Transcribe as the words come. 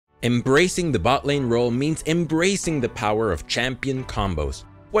Embracing the bot lane role means embracing the power of champion combos.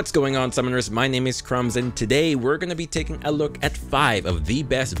 What's going on, summoners? My name is Crumbs, and today we're going to be taking a look at 5 of the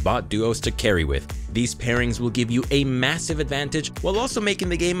best bot duos to carry with. These pairings will give you a massive advantage while also making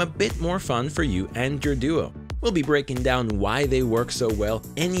the game a bit more fun for you and your duo. We'll be breaking down why they work so well,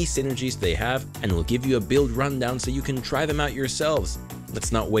 any synergies they have, and we'll give you a build rundown so you can try them out yourselves.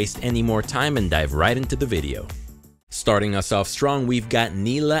 Let's not waste any more time and dive right into the video. Starting us off strong, we've got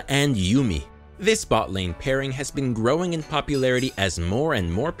Nilah and Yuumi. This bot lane pairing has been growing in popularity as more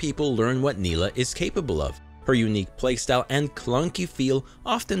and more people learn what Nilah is capable of. Her unique playstyle and clunky feel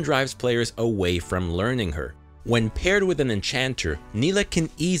often drives players away from learning her. When paired with an enchanter, Nilah can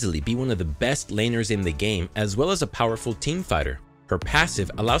easily be one of the best laners in the game as well as a powerful teamfighter. Her passive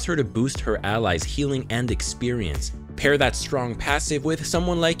allows her to boost her allies' healing and experience. Pair that strong passive with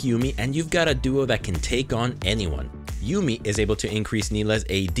someone like Yuumi and you've got a duo that can take on anyone. Yuumi is able to increase Nilah's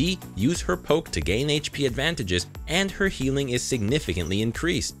AD, use her poke to gain HP advantages, and her healing is significantly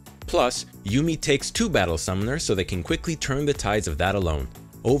increased. Plus, Yuumi takes 2 battle summoners so they can quickly turn the tides of that alone.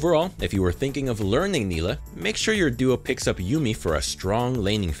 Overall, if you were thinking of learning Nilah, make sure your duo picks up Yuumi for a strong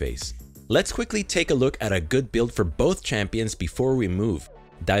laning phase. Let's quickly take a look at a good build for both champions before we move.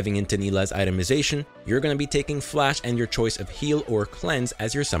 Diving into Nilah's itemization, you're going to be taking Flash and your choice of Heal or Cleanse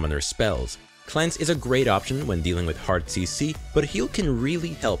as your summoner spells. Cleanse is a great option when dealing with hard CC, but Heal can really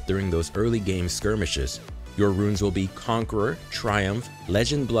help during those early game skirmishes. Your runes will be Conqueror, Triumph,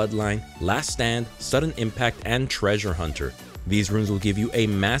 Legend Bloodline, Last Stand, Sudden Impact, and Treasure Hunter. These runes will give you a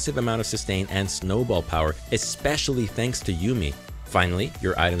massive amount of sustain and snowball power, especially thanks to Yuumi. Finally,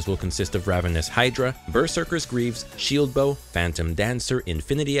 your items will consist of Ravenous Hydra, Berserker's Greaves, Shield Bow, Phantom Dancer,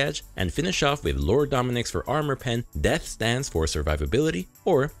 Infinity Edge, and finish off with Lord Dominik's for Armor Pen, Death Stance for survivability,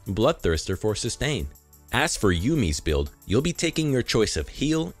 or Bloodthirster for sustain. As for Yuumi's build, you'll be taking your choice of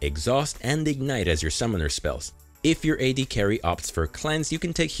Heal, Exhaust, and Ignite as your summoner spells. If your AD carry opts for Cleanse, you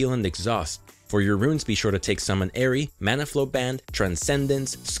can take Heal and Exhaust. For your runes, be sure to take Summon Airy, Mana Flow Band,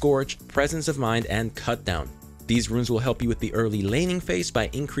 Transcendence, Scorch, Presence of Mind, and Cut Down. These runes will help you with the early laning phase by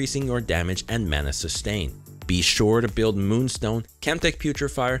increasing your damage and mana sustain. Be sure to build Moonstone, Chemtech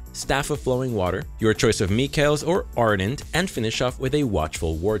Putrefier, Staff of Flowing Water, your choice of Mikael's or Ardent, and finish off with a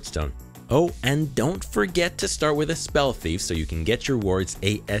Watchful Wardstone. Oh, and don't forget to start with a Spell Thief so you can get your wards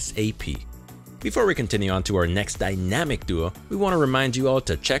ASAP. Before we continue on to our next dynamic duo, we want to remind you all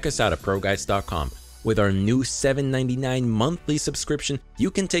to check us out at ProGuides.com. With our new $7.99 monthly subscription,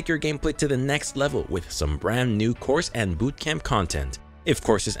 you can take your gameplay to the next level with some brand new course and bootcamp content. If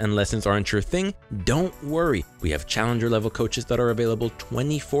courses and lessons aren't your thing, don't worry. We have challenger level coaches that are available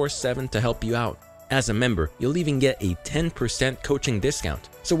 24/7 to help you out. As a member, you'll even get a 10% coaching discount.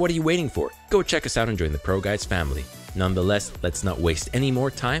 So what are you waiting for? Go check us out and join the ProGuides family. Nonetheless, let's not waste any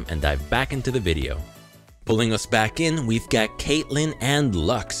more time and dive back into the video. Pulling us back in, we've got Caitlyn and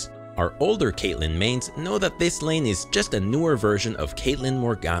Lux. Our older Caitlyn mains know that this lane is just a newer version of Caitlyn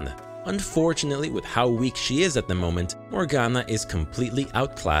Morgana. Unfortunately, with how weak she is at the moment, Morgana is completely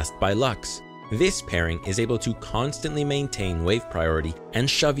outclassed by Lux. This pairing is able to constantly maintain wave priority and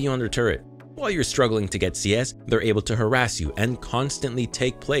shove you under turret. While you're struggling to get CS, they're able to harass you and constantly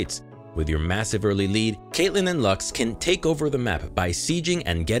take plates. With your massive early lead, Caitlyn and Lux can take over the map by sieging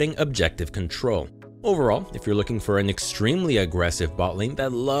and getting objective control. Overall, if you're looking for an extremely aggressive bot lane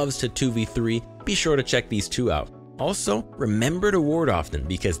that loves to 2v3, be sure to check these 2 out. Also, remember to ward often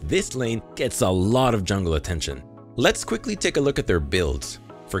because this lane gets a lot of jungle attention. Let's quickly take a look at their builds.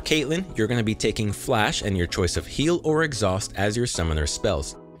 For Caitlyn, you're going to be taking Flash and your choice of Heal or Exhaust as your summoner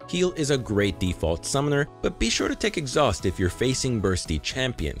spells. Heal is a great default summoner, but be sure to take Exhaust if you're facing bursty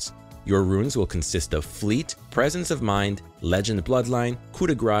champions. Your runes will consist of Fleet, Presence of Mind, Legend Bloodline, Coup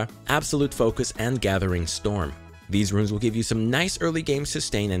de Grace, Absolute Focus, and Gathering Storm. These runes will give you some nice early game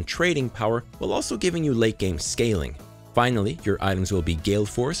sustain and trading power, while also giving you late game scaling. Finally, your items will be Gale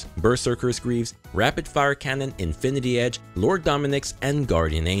Force, Berserker's Greaves, Rapid Fire Cannon, Infinity Edge, Lord Dominik's, and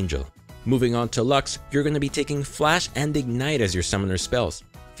Guardian Angel. Moving on to Lux, you're going to be taking Flash and Ignite as your summoner spells.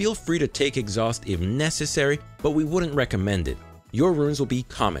 Feel free to take Exhaust if necessary, but we wouldn't recommend it. Your runes will be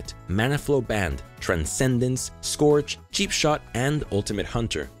Comet, Mana Flow Band, Transcendence, Scorch, Cheap Shot, and Ultimate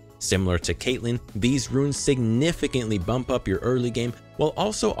Hunter. Similar to Caitlyn, these runes significantly bump up your early game while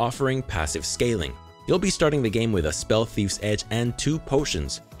also offering passive scaling. You'll be starting the game with a Spell Thief's Edge and 2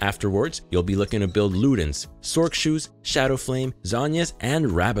 potions. Afterwards, you'll be looking to build Ludens, Sork Shoes, Shadow Flame, Zhonya's, and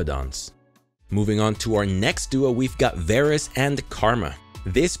Rabadon's. Moving on to our next duo, we've got Varus and Karma.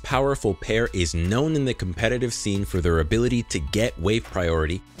 This powerful pair is known in the competitive scene for their ability to get wave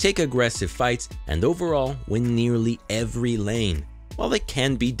priority, take aggressive fights, and overall win nearly every lane. While it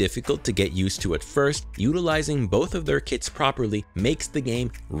can be difficult to get used to at first, utilizing both of their kits properly makes the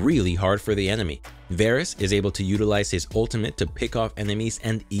game really hard for the enemy. Varus is able to utilize his ultimate to pick off enemies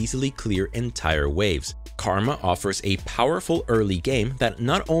and easily clear entire waves. Karma offers a powerful early game that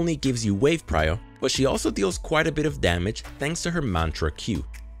not only gives you wave prio, but she also deals quite a bit of damage thanks to her mantra Q.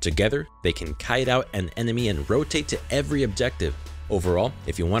 Together, they can kite out an enemy and rotate to every objective. Overall,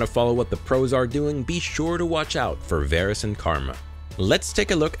 if you want to follow what the pros are doing, be sure to watch out for Varus and Karma. Let's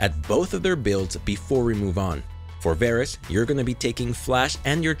take a look at both of their builds before we move on. For Varus, you're going to be taking Flash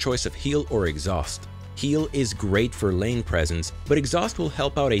and your choice of Heal or Exhaust. Heal is great for lane presence, but Exhaust will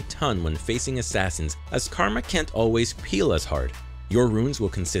help out a ton when facing assassins, as Karma can't always peel as hard. Your runes will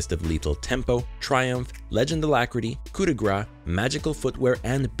consist of Lethal Tempo, Triumph, Legend Alacrity, Coup de Grace, Magical Footwear,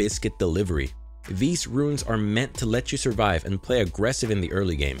 and Biscuit Delivery. These runes are meant to let you survive and play aggressive in the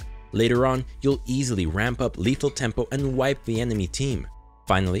early game. Later on, you'll easily ramp up Lethal Tempo and wipe the enemy team.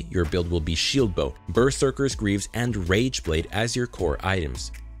 Finally, your build will be Shield Bow, Berserker's Greaves, and Rage Blade as your core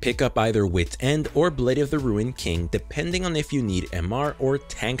items. Pick up either Wit's End or Blade of the Ruined King depending on if you need MR or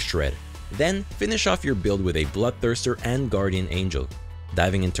Tank Shred. Then finish off your build with a Bloodthirster and Guardian Angel.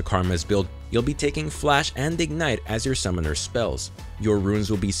 Diving into Karma's build, you'll be taking Flash and Ignite as your summoner spells. Your runes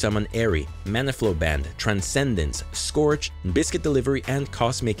will be Summon Airy, Mana Flow Band, Transcendence, Scorch, Biscuit Delivery, and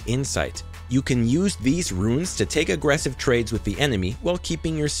Cosmic Insight. You can use these runes to take aggressive trades with the enemy while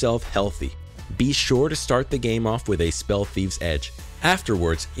keeping yourself healthy. Be sure to start the game off with a Spell Thief's Edge.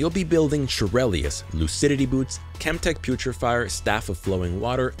 Afterwards, you'll be building Shurelius, Lucidity Boots, Chemtech Putrifier, Staff of Flowing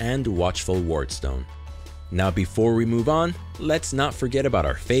Water, and Watchful Wardstone. Now before we move on, let's not forget about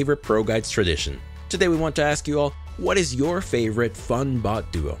our favorite ProGuides tradition. Today we want to ask you all, what is your favorite fun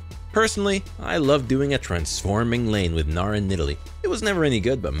bot duo? Personally, I love doing a transforming lane with Gnar and Nidalee. It was never any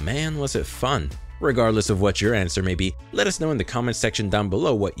good, but man was it fun. Regardless of what your answer may be, let us know in the comment section down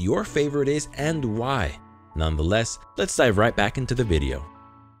below what your favorite is and why. Nonetheless, let's dive right back into the video.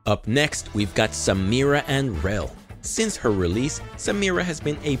 Up next, we've got Samira and Rel. Since her release, Samira has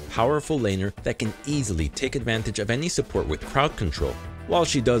been a powerful laner that can easily take advantage of any support with crowd control. While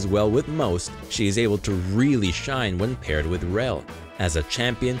she does well with most, she is able to really shine when paired with Rel. As a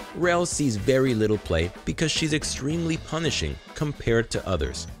champion, Rel sees very little play because she's extremely punishing compared to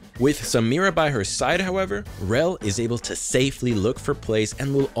others. With Samira by her side, however, Rel is able to safely look for plays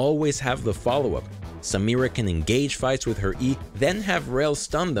and will always have the follow-up. Samira can engage fights with her E, then have Rel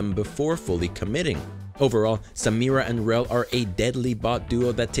stun them before fully committing. Overall, Samira and Rel are a deadly bot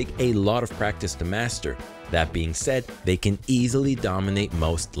duo that take a lot of practice to master. That being said, they can easily dominate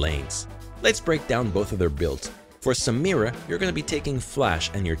most lanes. Let's break down both of their builds. For Samira, you're going to be taking Flash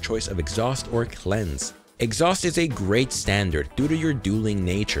and your choice of Exhaust or Cleanse. Exhaust is a great standard due to your dueling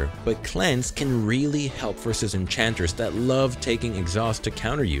nature, but Cleanse can really help versus enchanters that love taking Exhaust to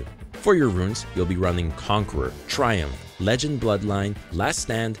counter you. For your runes, you'll be running Conqueror, Triumph, Legend Bloodline, Last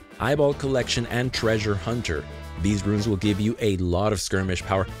Stand, Eyeball Collection, and Treasure Hunter. These runes will give you a lot of skirmish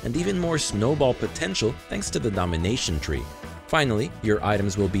power and even more snowball potential thanks to the domination tree. Finally, your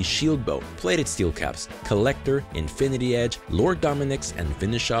items will be Shield Bow, Plated Steel Caps, Collector, Infinity Edge, Lord Dominix, and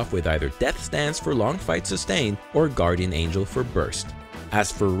finish off with either Death Stance for long fight sustain or Guardian Angel for burst.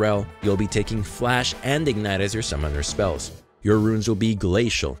 As for Rel, you'll be taking Flash and Ignite as your summoner spells. Your runes will be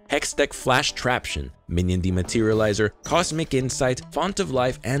Glacial, Hextech Flash Traption, Minion Dematerializer, Cosmic Insight, Font of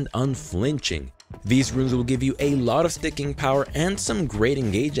Life, and Unflinching. These runes will give you a lot of sticking power and some great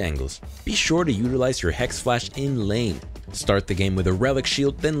engage angles. Be sure to utilize your Hex Flash in lane. Start the game with a Relic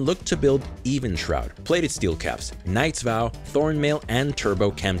Shield, then look to build Even Shroud, Plated Steel Caps, Knight's Vow, Thornmail, and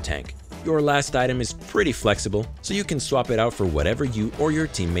Turbo Chem Tank. Your last item is pretty flexible, so you can swap it out for whatever you or your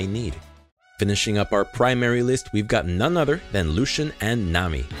team may need. Finishing up our primary list, we've got none other than Lucian and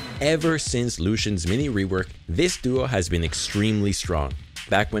Nami. Ever since Lucian's mini rework, this duo has been extremely strong.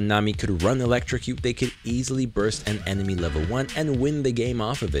 Back when Nami could run Electrocute, they could easily burst an enemy level 1 and win the game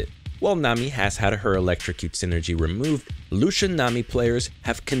off of it. While Nami has had her Electrocute synergy removed, Lucian-Nami players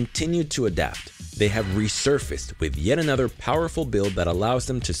have continued to adapt. They have resurfaced with yet another powerful build that allows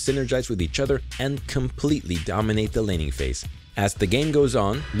them to synergize with each other and completely dominate the laning phase. As the game goes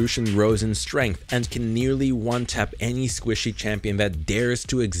on, Lucian grows in strength and can nearly one-tap any squishy champion that dares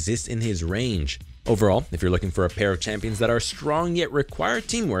to exist in his range. Overall, if you're looking for a pair of champions that are strong yet require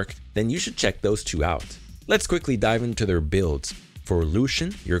teamwork, then you should check those two out. Let's quickly dive into their builds. For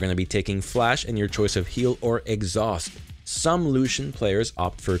Lucian, you're going to be taking Flash and your choice of Heal or Exhaust. Some Lucian players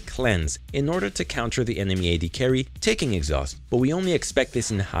opt for Cleanse in order to counter the enemy AD carry taking Exhaust, but we only expect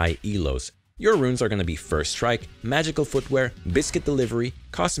this in high elos. Your runes are going to be First Strike, Magical Footwear, Biscuit Delivery,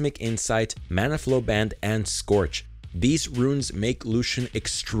 Cosmic Insight, Mana Flow Band, and Scorch. These runes make Lucian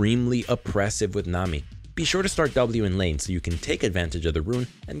extremely oppressive with Nami. Be sure to start W in lane so you can take advantage of the rune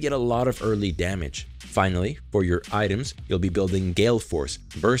and get a lot of early damage. Finally, for your items, you'll be building Gale Force,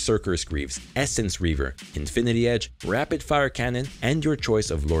 Berserker's Greaves, Essence Reaver, Infinity Edge, Rapid Fire Cannon, and your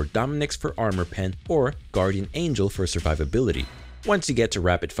choice of Lord Dominik's for Armor Pen or Guardian Angel for survivability. Once you get to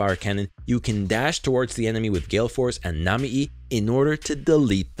Rapid Fire Cannon, you can dash towards the enemy with Gale Force and Nami-E in order to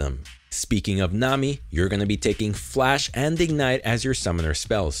delete them. Speaking of Nami, you're going to be taking Flash and Ignite as your summoner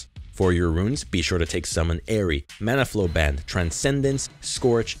spells. For your runes, be sure to take Summon Airy, Mana Flow Band, Transcendence,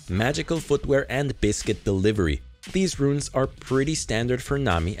 Scorch, Magical Footwear, and Biscuit Delivery. These runes are pretty standard for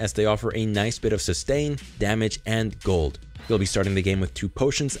Nami as they offer a nice bit of sustain, damage, and gold. You'll be starting the game with 2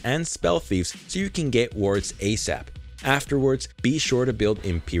 potions and Spell Thieves so you can get wards ASAP. Afterwards, be sure to build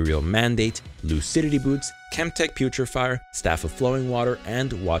Imperial Mandate, Lucidity Boots, Chemtech Putrefier, Staff of Flowing Water,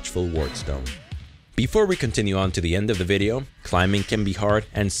 and Watchful Wardstone. Before we continue on to the end of the video, climbing can be hard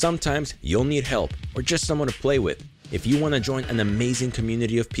and sometimes you'll need help or just someone to play with. If you want to join an amazing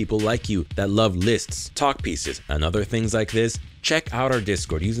community of people like you that love lists, talk pieces, and other things like this, check out our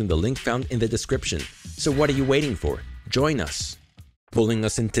Discord using the link found in the description. So what are you waiting for? Join us! Pulling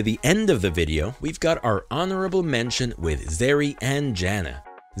us into the end of the video, we've got our honorable mention with Zeri and Janna.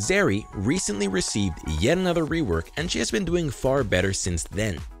 Zeri recently received yet another rework and she has been doing far better since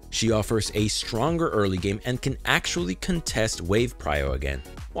then. She offers a stronger early game and can actually contest wave prio again.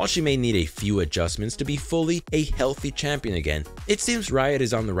 While she may need a few adjustments to be fully a healthy champion again, it seems Riot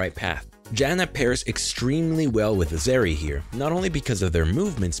is on the right path. Janna pairs extremely well with Zeri here, not only because of their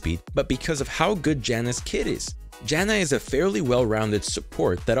movement speed, but because of how good Janna's kit is. Janna is a fairly well-rounded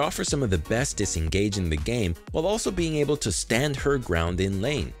support that offers some of the best disengage in the game while also being able to stand her ground in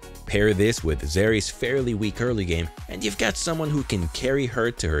lane. Pair this with Zeri's fairly weak early game and you've got someone who can carry her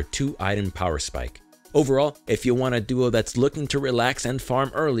to her 2-item power spike. Overall, if you want a duo that's looking to relax and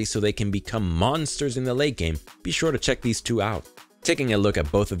farm early so they can become monsters in the late game, be sure to check these two out. Taking a look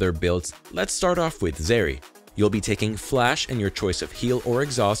at both of their builds, let's start off with Zeri. You'll be taking Flash and your choice of Heal or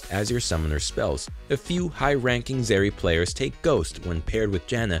Exhaust as your summoner spells. A few high-ranking Zeri players take Ghost when paired with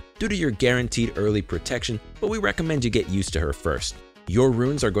Janna due to your guaranteed early protection, but we recommend you get used to her first. Your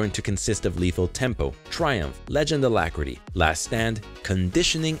runes are going to consist of Lethal Tempo, Triumph, Legend Alacrity, Last Stand,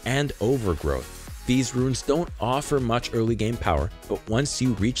 Conditioning, and Overgrowth. These runes don't offer much early game power, but once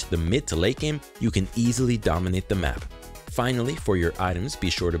you reach the mid to late game, you can easily dominate the map. Finally, for your items, be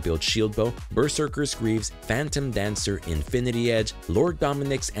sure to build Shield Bow, Berserker's Greaves, Phantom Dancer, Infinity Edge, Lord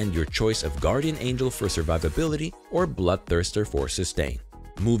Dominik's, and your choice of Guardian Angel for survivability or Bloodthirster for sustain.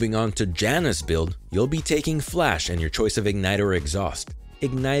 Moving on to Janna's build, you'll be taking Flash and your choice of Ignite or Exhaust.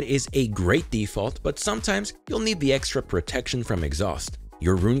 Ignite is a great default, but sometimes you'll need the extra protection from Exhaust.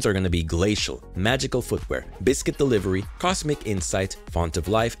 Your runes are going to be Glacial, Magical Footwear, Biscuit Delivery, Cosmic Insight, Font of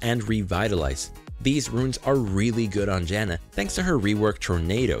Life, and Revitalize. These runes are really good on Janna thanks to her rework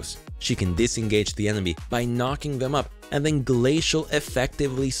Tornadoes. She can disengage the enemy by knocking them up, and then Glacial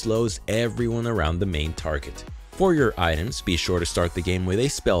effectively slows everyone around the main target. For your items, be sure to start the game with a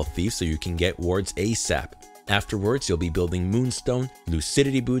Spell Thief so you can get wards ASAP. Afterwards, you'll be building Moonstone,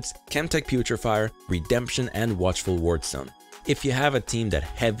 Lucidity Boots, Chemtech Putrefier, Redemption, and Watchful Wardstone. If you have a team that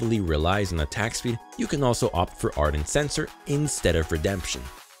heavily relies on attack speed, you can also opt for Ardent Sensor instead of Redemption.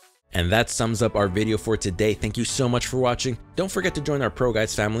 And that sums up our video for today. Thank you so much for watching. Don't forget to join our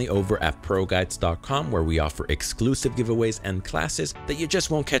ProGuides family over at ProGuides.com where we offer exclusive giveaways and classes that you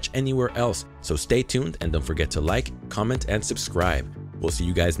just won't catch anywhere else. So stay tuned and don't forget to like, comment, and subscribe. We'll see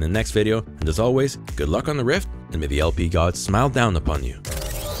you guys in the next video, and as always, good luck on the Rift, and may the LP gods smile down upon you.